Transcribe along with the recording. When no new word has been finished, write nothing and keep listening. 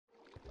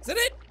Is that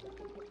it?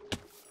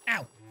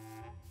 Ow.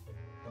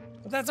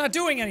 But that's not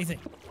doing anything.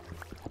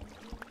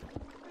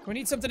 Do I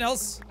need something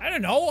else? I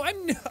don't know.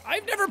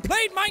 I've never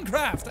played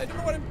Minecraft. I don't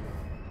know what I'm...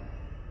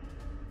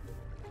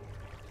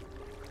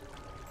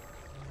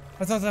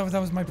 I thought that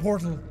was my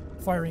portal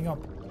firing up.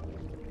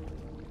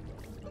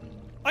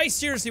 I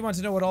seriously want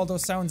to know what all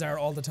those sounds are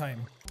all the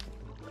time.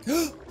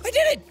 I did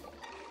it!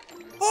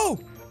 Oh!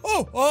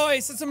 Oh! Oh, I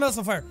set something else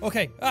on fire.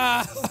 Okay.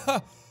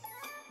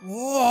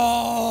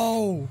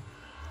 Whoa!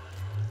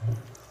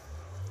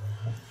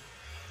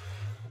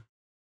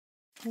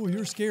 Oh,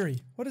 you're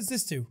scary. What does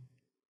this do?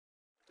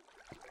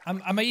 I'm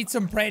gonna eat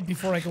some bread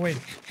before I go in.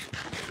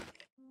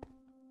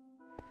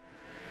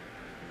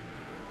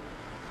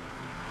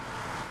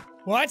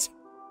 What?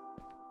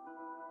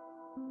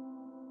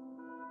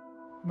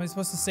 Am I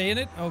supposed to say in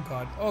it? Oh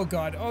god, oh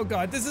god, oh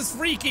god, this is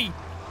freaky!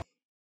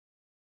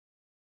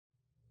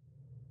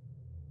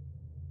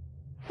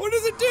 What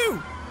does it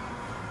do?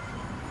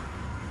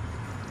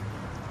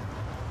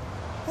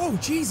 Oh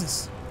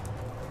Jesus!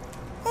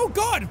 Oh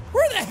god,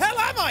 where the hell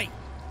am I?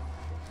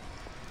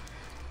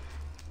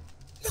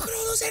 Look at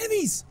all those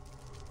enemies!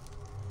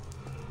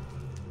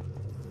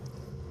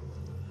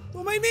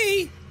 Don't mind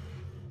me!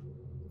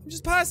 I'm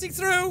just passing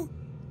through!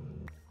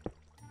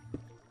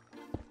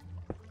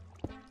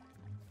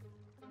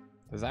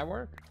 Does that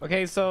work?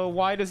 Okay, so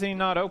why does he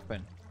not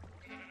open?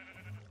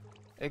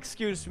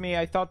 Excuse me,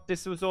 I thought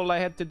this was all I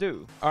had to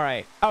do.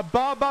 Alright.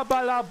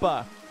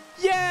 A-ba-ba-ba-la-ba.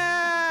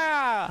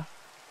 Yeah!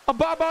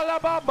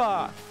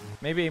 A-ba-ba-la-ba-ba.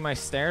 Maybe my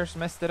stairs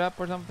messed it up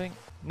or something?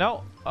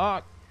 No.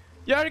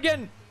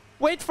 Jürgen!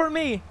 Wait for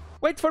me!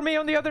 Wait for me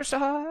on the other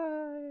side!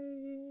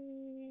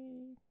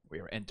 We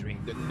are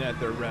entering the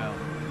nether realm.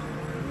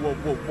 Whoa,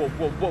 whoa, whoa,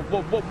 whoa, whoa,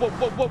 whoa, whoa, whoa,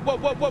 whoa, whoa,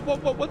 whoa, whoa, whoa,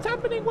 whoa, what's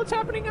happening? What's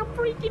happening? I'm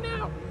freaking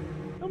out!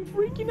 I'm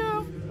freaking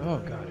out! Oh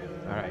god.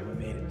 Alright, we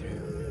made it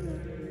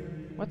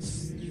through.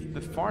 What's the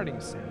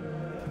farting sound?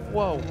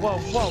 Whoa, whoa,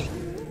 whoa!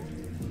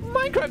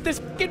 Minecraft is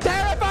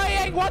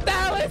terrifying! What the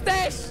hell is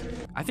this?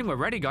 I think we're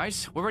ready,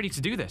 guys. We're ready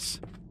to do this.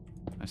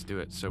 Let's do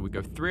it. So we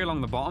go 3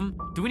 along the bottom.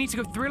 Do we need to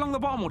go 3 along the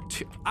bottom or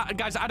 2?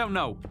 Guys, I don't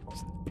know.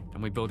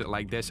 And we build it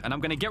like this. And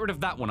I'm going to get rid of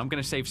that one. I'm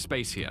going to save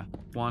space here.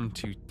 1,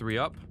 2, 3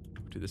 up.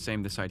 Do the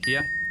same this side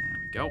here. There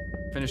we go.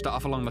 Finish that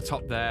off along the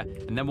top there.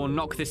 And then we'll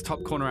knock this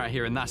top corner out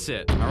here and that's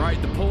it. All right,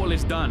 the portal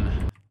is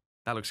done.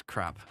 That looks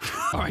crap.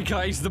 All right,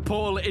 guys, the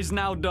portal is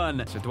now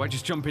done. So do I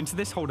just jump into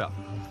this? Hold up.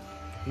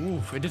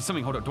 Ooh, it did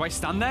something. Hold up. Do I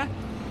stand there?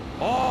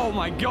 Oh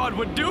my god,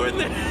 we're doing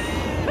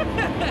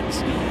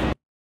this!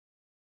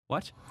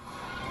 What?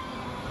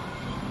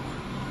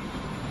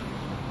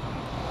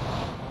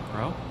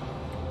 Bro?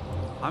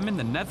 I'm in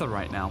the nether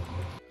right now.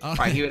 Oh.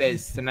 Right, here it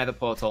is, the nether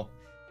portal.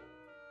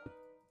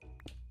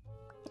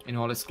 In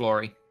all its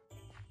glory.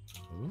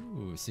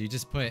 Ooh, so you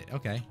just put,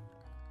 okay. Do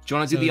you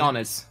want to do the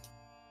honors?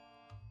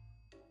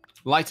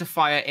 Light a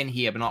fire in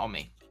here, but not on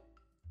me.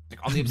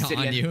 Like on the obsidian.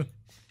 Not on you.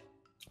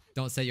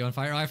 Don't set you on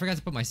fire. Oh, I forgot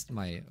to put my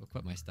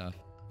stuff.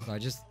 So I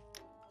just...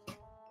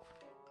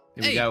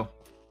 Here we go.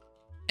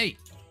 Hey!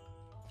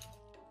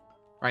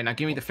 Right, now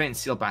give me the flint and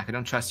steel back. I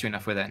don't trust you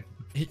enough with it.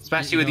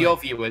 Especially with your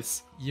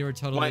viewers. You're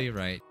totally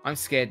right. I'm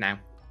scared now.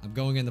 I'm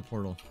going in the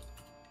portal.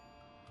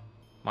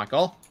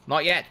 Michael,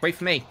 not yet. Wait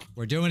for me.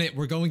 We're doing it.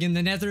 We're going in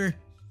the nether,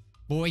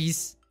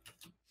 boys.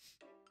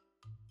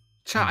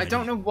 Chat, I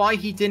don't know why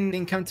he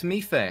didn't come to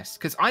me first.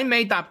 Because I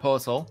made that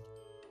portal.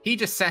 He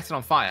just set it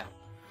on fire.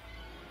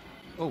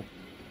 Oh.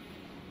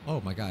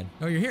 Oh my god.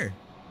 Oh, you're here.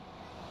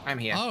 I'm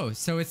here. Oh,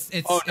 so it's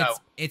oh no.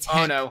 it's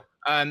oh no.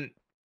 All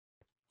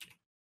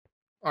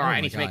right,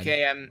 I need to make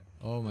a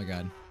Oh my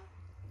god.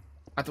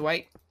 Out the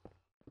way.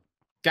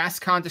 Gas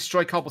can't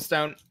destroy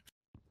cobblestone.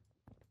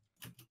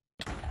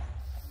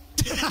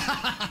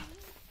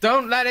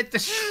 Don't let it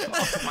destroy.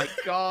 Oh my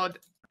god.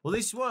 Will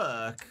this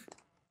work?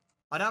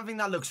 I don't think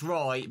that looks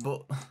right,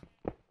 but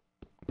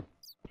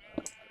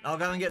I'll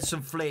go and get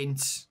some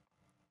flint.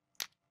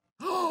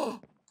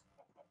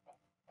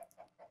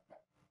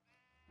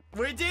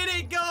 We did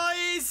it,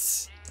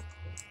 guys!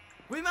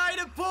 We made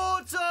a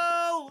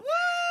portal!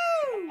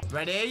 Woo!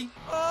 Ready?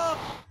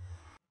 Oh!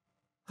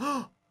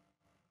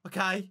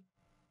 Okay.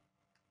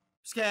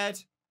 Scared.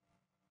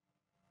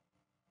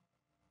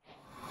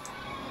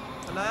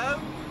 Hello?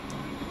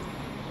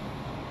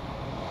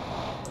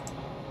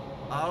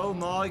 Oh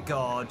my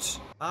god.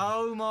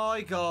 Oh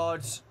my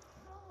god.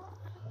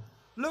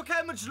 Look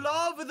how much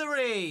lava there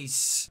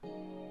is!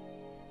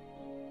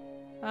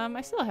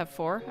 I still have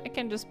 4. I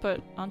can just put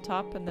on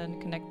top and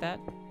then connect that.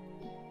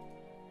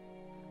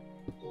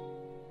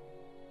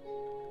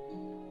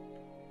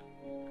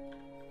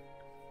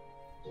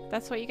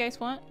 That's what you guys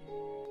want?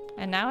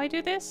 And now I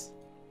do this?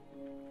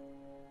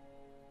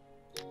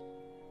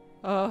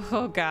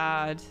 Oh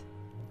god.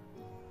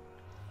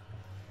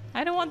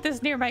 I don't want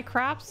this near my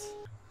crops.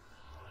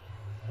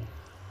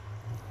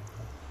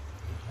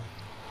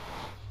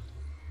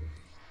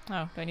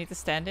 Oh, do I need to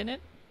stand in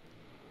it?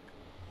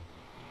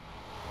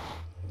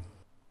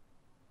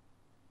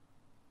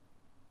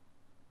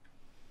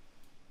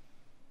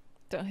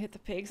 Don't hit the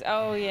pigs.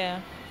 Oh,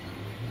 yeah.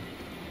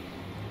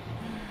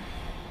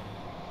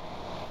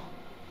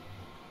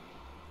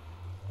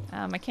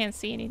 I can't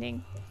see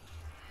anything.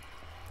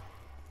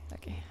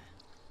 Okay.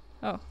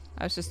 Oh,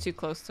 I was just too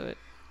close to it.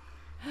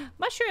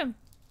 Mushroom!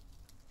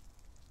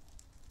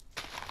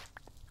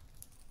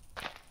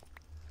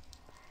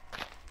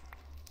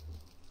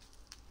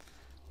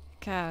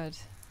 God.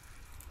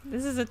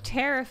 This is a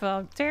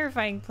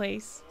terrifying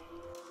place.